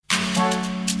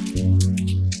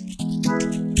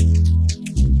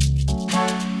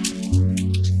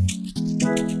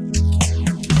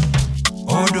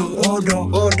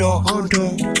Pull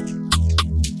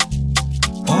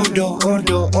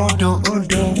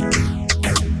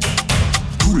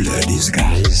a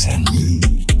disguise on me.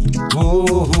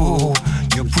 Oh,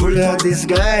 you pull a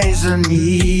disguise on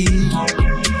me.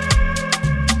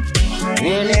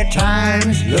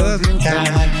 Anytime's loving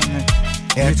time.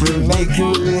 It will make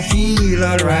you feel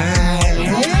alright.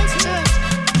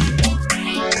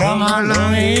 Come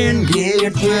along and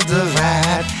get with the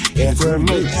vibe. It will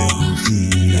make you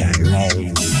feel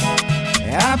alright.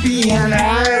 Happy and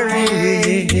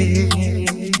irate.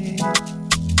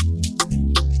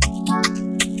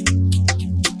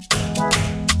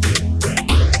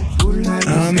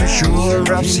 I'm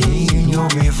sure I've seen you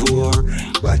before,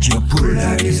 but you pull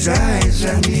a disguise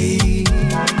on me.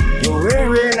 You're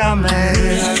wearing a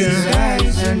mask,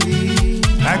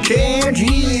 I can't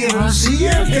even see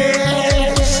your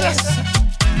face.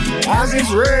 As this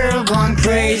world gone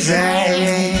crazy,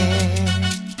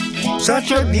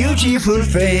 such a beautiful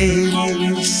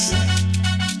face.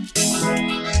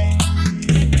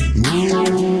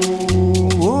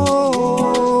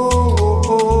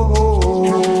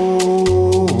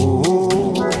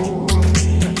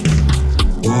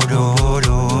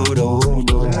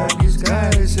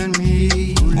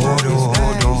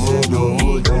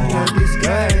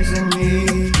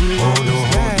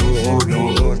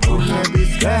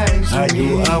 Are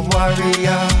you a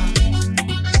warrior?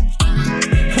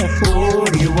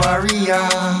 Holy warrior.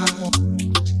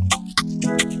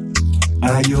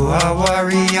 Are you a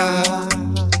warrior?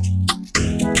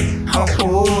 A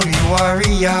holy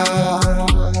warrior.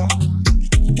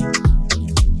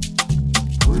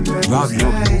 Grab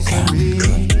your book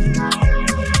and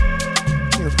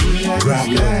grab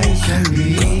your book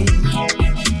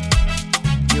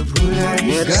and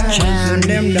let's chant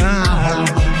them down.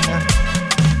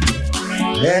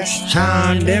 Let's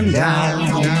chant them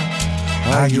down.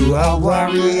 Are you a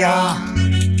warrior?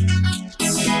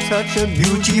 Such a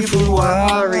beautiful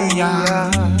warrior.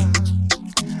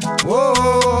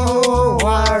 Oh,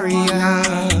 warrior.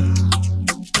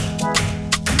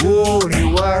 Holy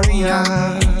warrior.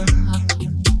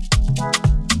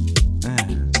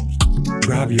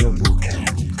 Grab your book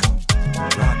and come.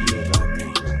 Grab your book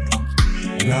and come.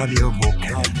 Grab your book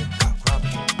and come.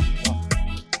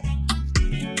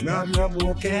 Grab your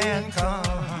book and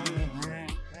come.